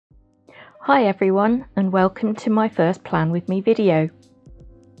Hi everyone, and welcome to my first Plan With Me video.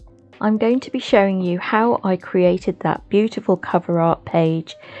 I'm going to be showing you how I created that beautiful cover art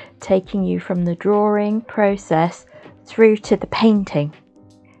page, taking you from the drawing process through to the painting.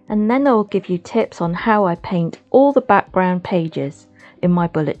 And then I'll give you tips on how I paint all the background pages in my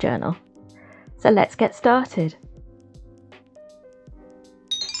bullet journal. So let's get started.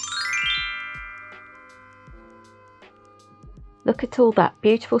 Look at all that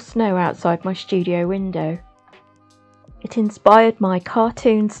beautiful snow outside my studio window. It inspired my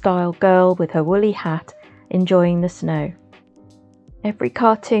cartoon style girl with her woolly hat enjoying the snow. Every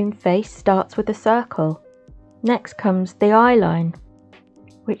cartoon face starts with a circle. Next comes the eye line,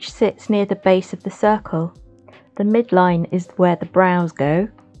 which sits near the base of the circle. The midline is where the brows go,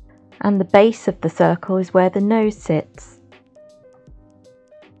 and the base of the circle is where the nose sits.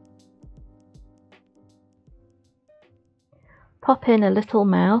 Pop in a little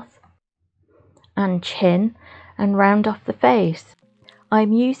mouth and chin and round off the face.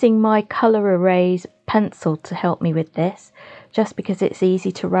 I'm using my Colour Erase pencil to help me with this, just because it's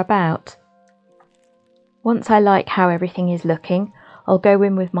easy to rub out. Once I like how everything is looking, I'll go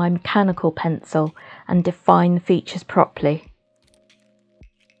in with my mechanical pencil and define the features properly.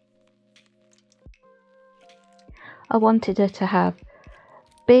 I wanted her to have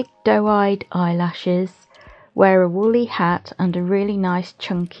big doe-eyed eyelashes, wear a woolly hat and a really nice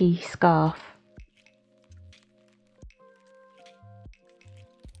chunky scarf.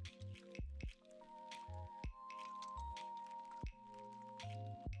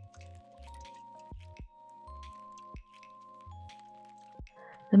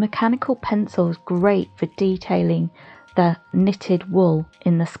 The mechanical pencil is great for detailing the knitted wool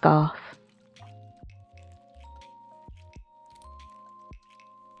in the scarf.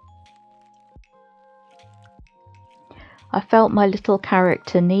 I felt my little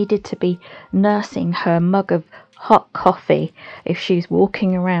character needed to be nursing her mug of hot coffee if she's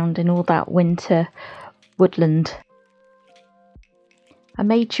walking around in all that winter woodland. I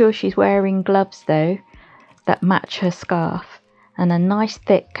made sure she's wearing gloves though that match her scarf and a nice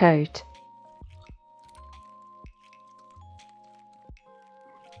thick coat.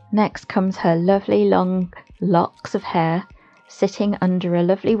 Next comes her lovely long locks of hair sitting under a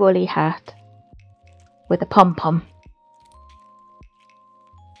lovely woolly hat with a pom-pom.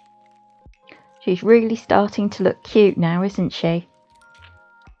 She's really starting to look cute now, isn't she?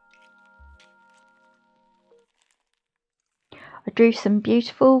 I drew some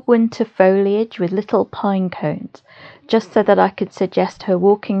beautiful winter foliage with little pine cones, just so that I could suggest her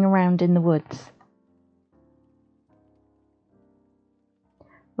walking around in the woods.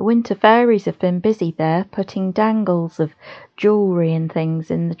 The winter fairies have been busy there, putting dangles of jewellery and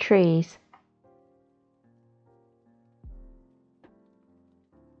things in the trees.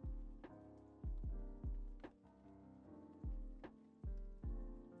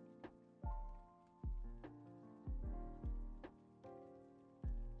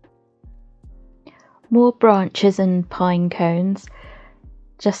 More branches and pine cones,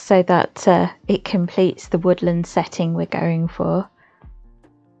 just so that it completes the woodland setting we're going for.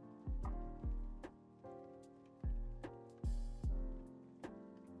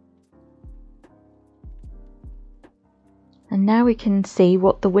 And now we can see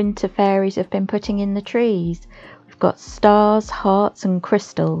what the winter fairies have been putting in the trees. We've got stars, hearts and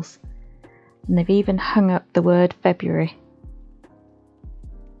crystals, and they've even hung up the word February,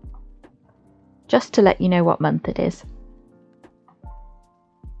 just to let you know what month it is.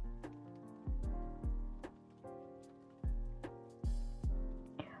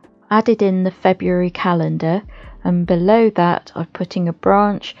 Added in the February calendar, and below that I'm putting a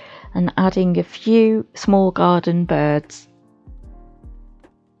branch and adding a few small garden birds.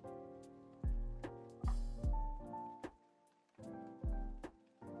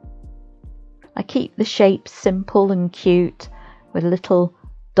 I keep the shapes simple and cute with little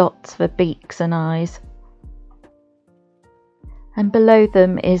dots for beaks and eyes. And below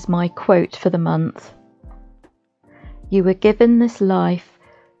them is my quote for the month. You were given this life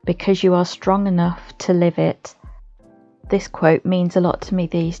because you are strong enough to live it. This quote means a lot to me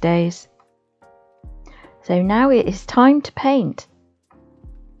these days. So now it is time to paint.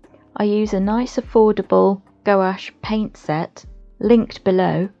 I use a nice affordable gouache paint set linked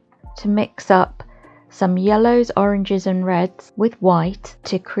below to mix up some yellows, oranges and reds with white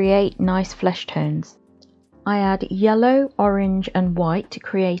to create nice flesh tones. I add yellow, orange and white to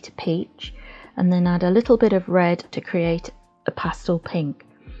create a peach, and then add a little bit of red to create a pastel pink.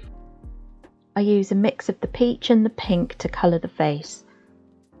 I use a mix of the peach and the pink to colour the face.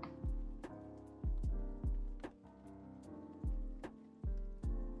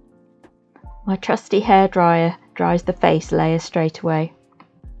 My trusty hairdryer dries the face layer straight away.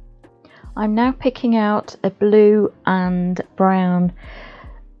 I'm now picking out a blue and brown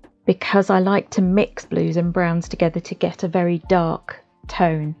because I like to mix blues and browns together to get a very dark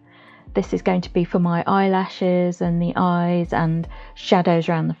tone. This is going to be for my eyelashes and the eyes and shadows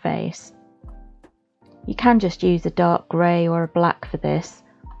around the face. You can just use a dark grey or a black for this.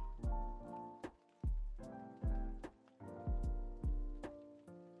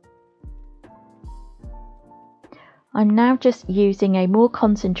 I'm now just using a more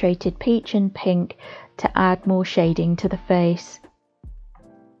concentrated peach and pink to add more shading to the face.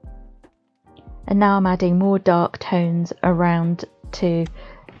 And now I'm adding more dark tones around to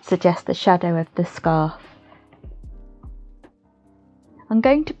suggest the shadow of the scarf. I'm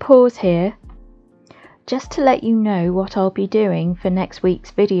going to pause here just to let you know what I'll be doing for next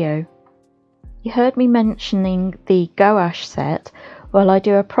week's video. You heard me mentioning the gouache set. Well, I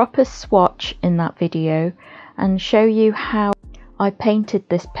do a proper swatch in that video and show you how I painted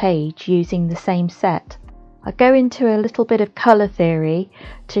this page using the same set. I go into a little bit of colour theory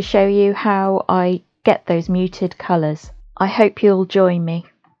to show you how I get those muted colours. I hope you'll join me.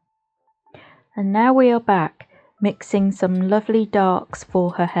 And now we are back mixing some lovely darks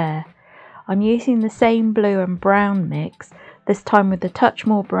for her hair. I'm using the same blue and brown mix, this time with a touch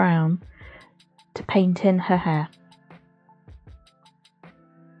more brown, to paint in her hair.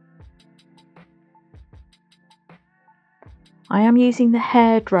 I am using the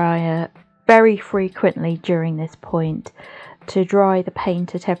hairdryer very frequently during this point to dry the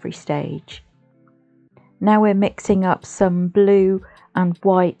paint at every stage. Now we're mixing up some blue and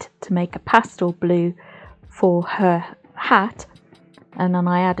white to make a pastel blue for her hat, and then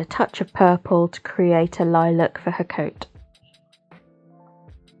I add a touch of purple to create a lilac for her coat.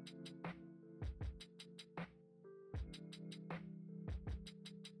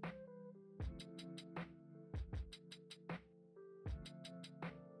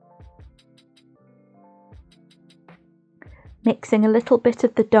 Mixing a little bit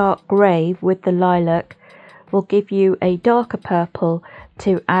of the dark grey with the lilac will give you a darker purple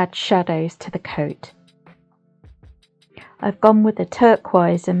to add shadows to the coat. I've gone with the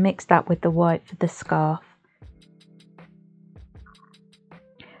turquoise and mixed that with the white for the scarf.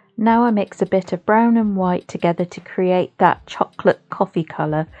 Now I mix a bit of brown and white together to create that chocolate coffee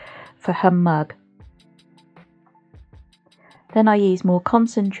colour for her mug. Then I use more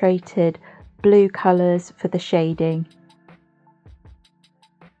concentrated blue colours for the shading.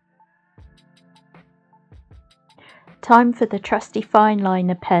 Time for the trusty fine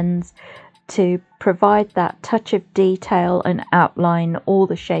liner pens to provide that touch of detail and outline all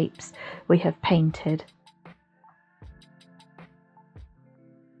the shapes we have painted.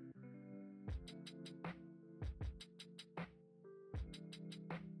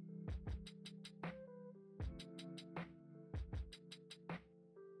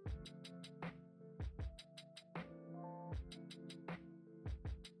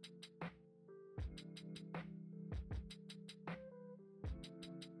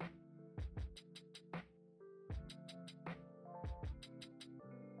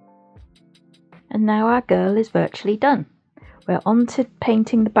 And now our girl is virtually done. We're on to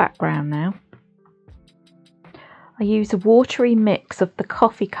painting the background now. I use a watery mix of the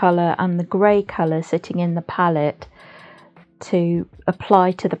coffee colour and the grey colour sitting in the palette to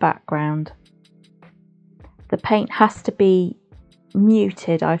apply to the background. The paint has to be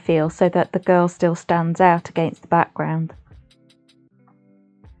muted, I feel, so that the girl still stands out against the background.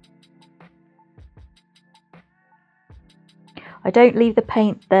 I don't leave the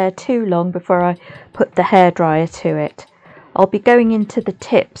paint there too long before I put the hairdryer to it. I'll be going into the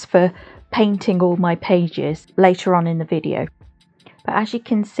tips for painting all my pages later on in the video. But as you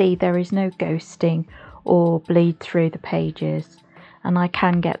can see, there is no ghosting or bleed through the pages, and I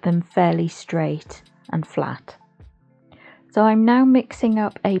can get them fairly straight and flat. So I'm now mixing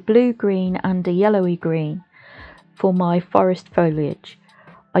up a blue-green and a yellowy green for my forest foliage.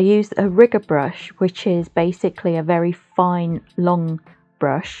 I use a rigger brush, which is basically a very fine long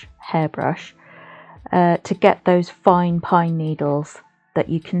brush, hairbrush, to get those fine pine needles that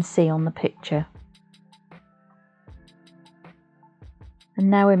you can see on the picture.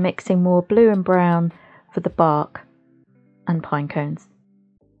 And now we're mixing more blue and brown for the bark and pine cones.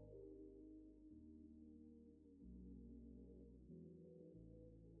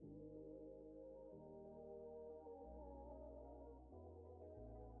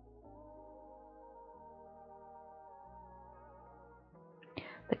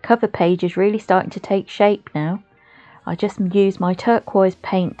 The cover page is really starting to take shape now. I just use my turquoise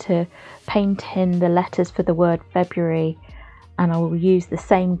paint to paint in the letters for the word February and I will use the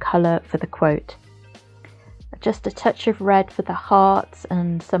same colour for the quote. Just a touch of red for the hearts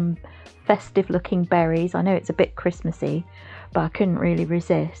and some festive looking berries. I know it's a bit Christmassy, but I couldn't really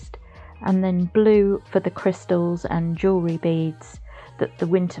resist. And then blue for the crystals and jewellery beads that the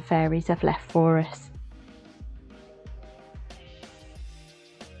winter fairies have left for us.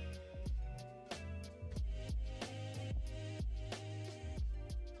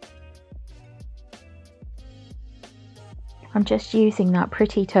 I'm just using that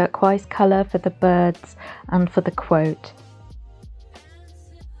pretty turquoise colour for the birds and for the quote.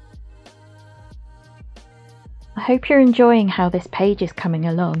 I hope you're enjoying how this page is coming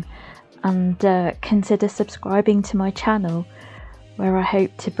along, and consider subscribing to my channel, where I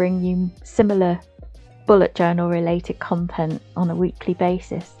hope to bring you similar bullet journal related content on a weekly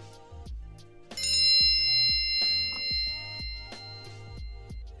basis.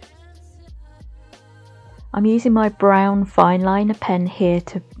 I'm using my brown fine liner pen here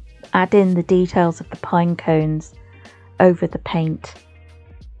to add in the details of the pine cones over the paint.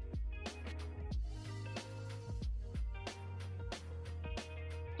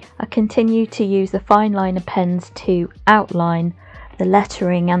 I continue to use the fine liner pens to outline the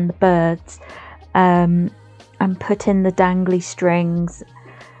lettering and the birds, and put in the dangly strings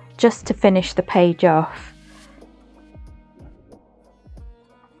just to finish the page off.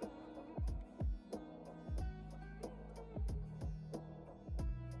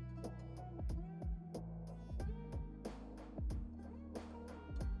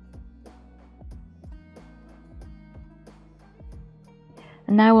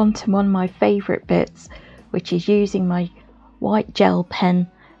 And now on to one of my favourite bits, which is using my white gel pen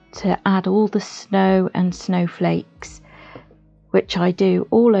to add all the snow and snowflakes, which I do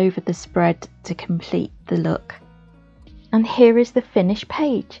all over the spread to complete the look. And here is the finished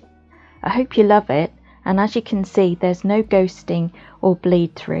page. I hope you love it, and as you can see, there's no ghosting or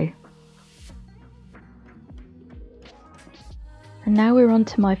bleed through. And now we're on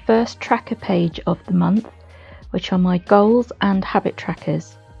to my first tracker page of the month, which are my goals and habit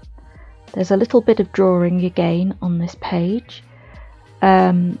trackers. There's a little bit of drawing again on this page.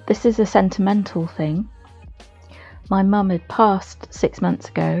 This is a sentimental thing. My mum had passed 6 months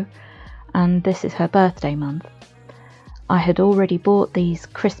ago, and this is her birthday month. I had already bought these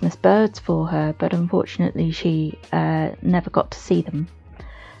Christmas birds for her, but unfortunately she never got to see them.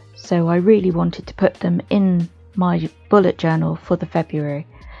 So I really wanted to put them in my bullet journal for the February,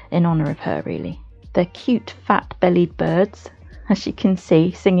 in honour of her really. They're cute fat-bellied birds, as you can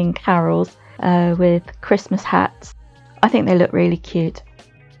see, singing carols with Christmas hats. I think they look really cute.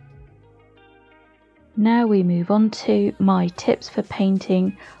 Now we move on to my tips for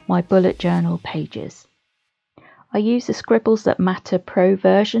painting my bullet journal pages. I use the Scribbles That Matter Pro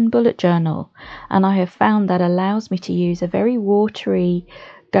version bullet journal, and I have found that allows me to use a very watery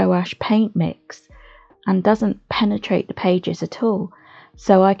gouache paint mix and doesn't penetrate the pages at all.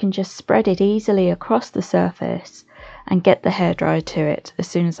 So I can just spread it easily across the surface and get the hairdryer to it as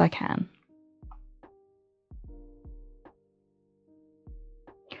soon as I can.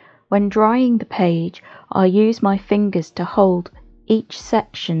 When drying the page, I use my fingers to hold each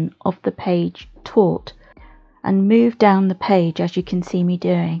section of the page taut and move down the page as you can see me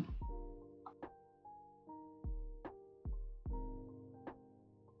doing.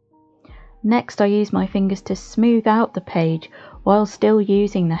 Next, I use my fingers to smooth out the page while still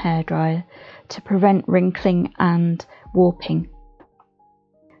using the hairdryer to prevent wrinkling and warping.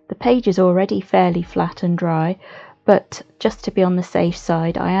 The page is already fairly flat and dry, but just to be on the safe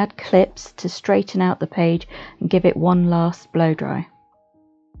side, I add clips to straighten out the page and give it one last blow dry.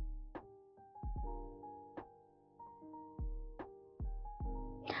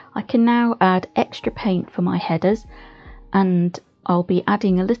 I can now add extra paint for my headers, and I'll be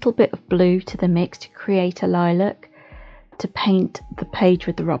adding a little bit of blue to the mix to create a lilac to paint the page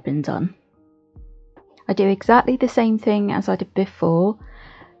with the robins on. I do exactly the same thing as I did before.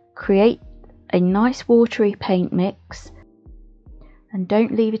 Create a nice watery paint mix and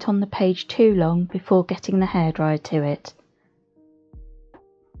don't leave it on the page too long before getting the hairdryer to it.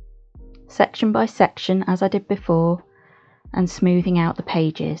 Section by section as I did before, and smoothing out the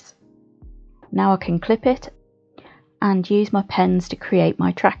pages. Now I can clip it and use my pens to create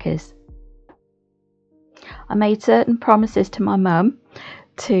my trackers. I made certain promises to my mum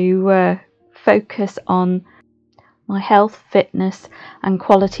to focus on my health, fitness and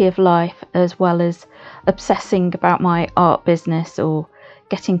quality of life, as well as obsessing about my art business or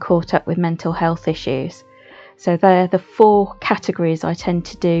getting caught up with mental health issues. So they're the 4 categories I tend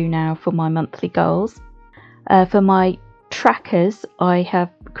to do now for my monthly goals. For my trackers, I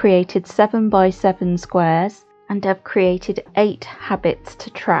have created 7 by 7 squares and I've created 8 habits to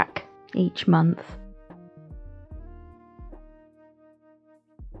track each month.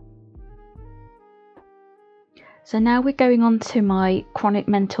 So now we're going on to my chronic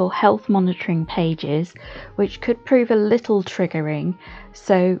mental health monitoring pages, which could prove a little triggering,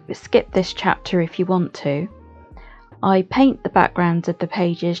 so skip this chapter if you want to. I paint the backgrounds of the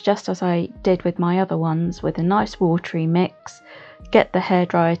pages just as I did with my other ones, with a nice watery mix, get the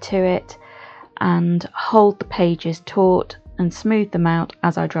hairdryer to it, and hold the pages taut and smooth them out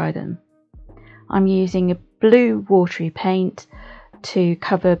as I dry them. I'm using a blue watery paint to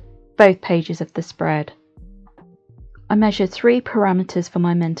cover both pages of the spread. I measure 3 parameters for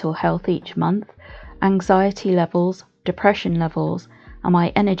my mental health each month: anxiety levels, depression levels, and my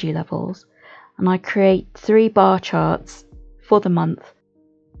energy levels. And I create 3 bar charts for the month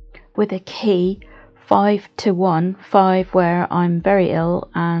with a key 5 to 1, 5 where I'm very ill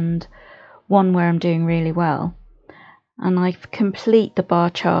and 1 where I'm doing really well. And I complete the bar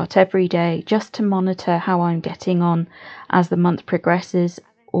chart every day just to monitor how I'm getting on as the month progresses,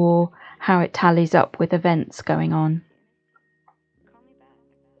 or how it tallies up with events going on.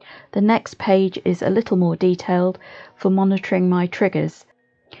 The next page is a little more detailed for monitoring my triggers.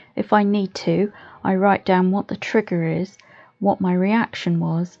 If I need to, I write down what the trigger is, what my reaction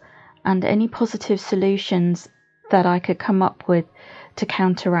was, and any positive solutions that I could come up with to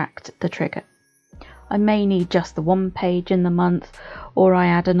counteract the trigger. I may need just the 1 page in the month, or I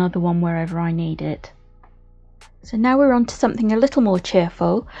add another one wherever I need it. So now we're on to something a little more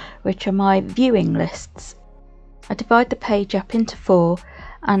cheerful, which are my viewing lists. I divide the page up into 4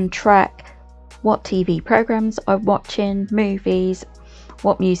 and track what TV programs I'm watching, movies,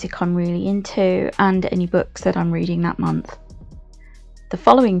 what music I'm really into, and any books that I'm reading that month. The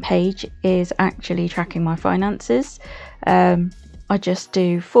following page is actually tracking my finances. I just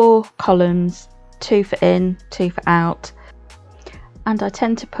do 4 columns, 2 for in, 2 for out, and I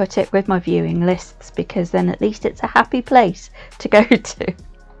tend to put it with my viewing lists because then at least it's a happy place to go to.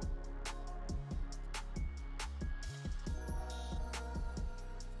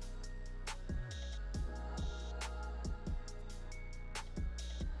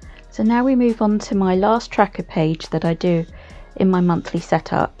 So now we move on to my last tracker page that I do in my monthly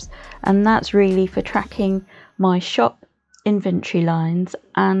setups, and that's really for tracking my shop inventory lines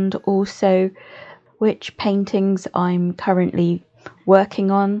and also which paintings I'm currently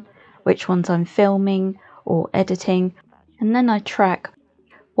working on, which ones I'm filming or editing, and then I track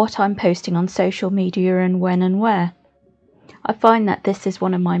what I'm posting on social media and when and where. I find that this is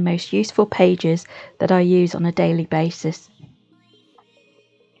one of my most useful pages that I use on a daily basis.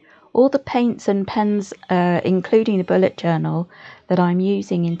 All the paints and pens, including the bullet journal that I'm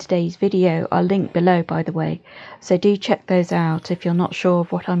using in today's video, are linked below, by the way, so do check those out if you're not sure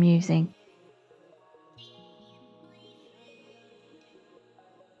of what I'm using.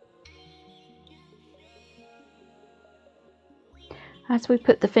 As we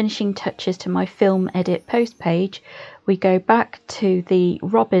put the finishing touches to my film edit post page, we go back to the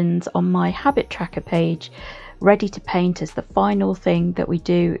robins on my habit tracker page, ready to paint as the final thing that we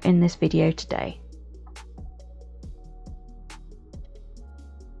do in this video today.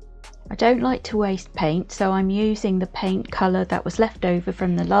 I don't like to waste paint, so I'm using the paint colour that was left over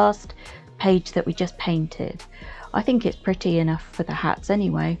from the last page that we just painted. I think it's pretty enough for the hats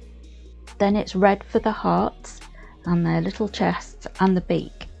anyway. Then it's red for the hearts and their little chests and the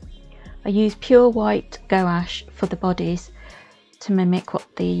beak. I use pure white gouache for the bodies to mimic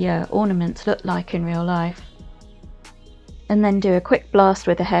what the ornaments look like in real life, and then do a quick blast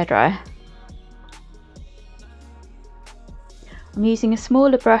with a hairdryer. I'm using a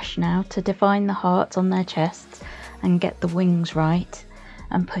smaller brush now to define the hearts on their chests and get the wings right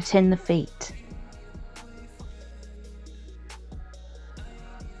and put in the feet.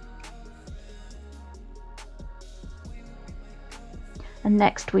 And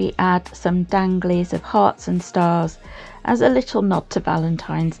next we add some danglies of hearts and stars as a little nod to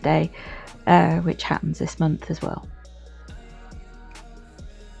Valentine's Day, which happens this month as well.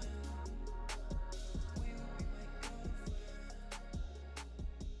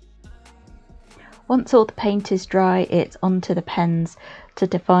 Once all the paint is dry, it's onto the pens to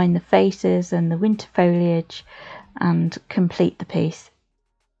define the faces and the winter foliage and complete the piece.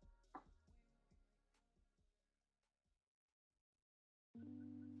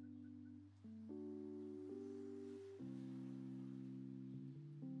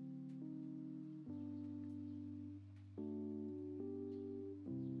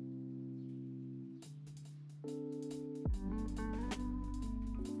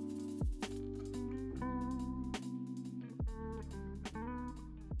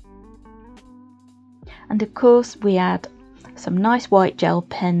 And of course we add some nice white gel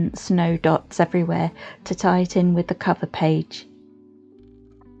pen snow dots everywhere to tie it in with the cover page.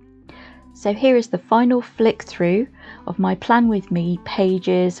 So here is the final flick through of my Plan With Me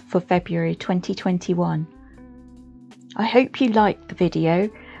pages for February 2021. I hope you liked the video,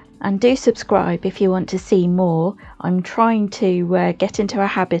 and do subscribe if you want to see more. I'm trying to get into a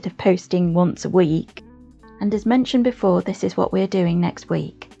habit of posting once a week, and as mentioned before, this is what we're doing next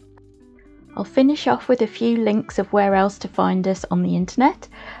week. I'll finish off with a few links of where else to find us on the internet,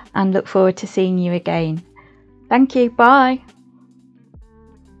 and look forward to seeing you again. Thank you, bye!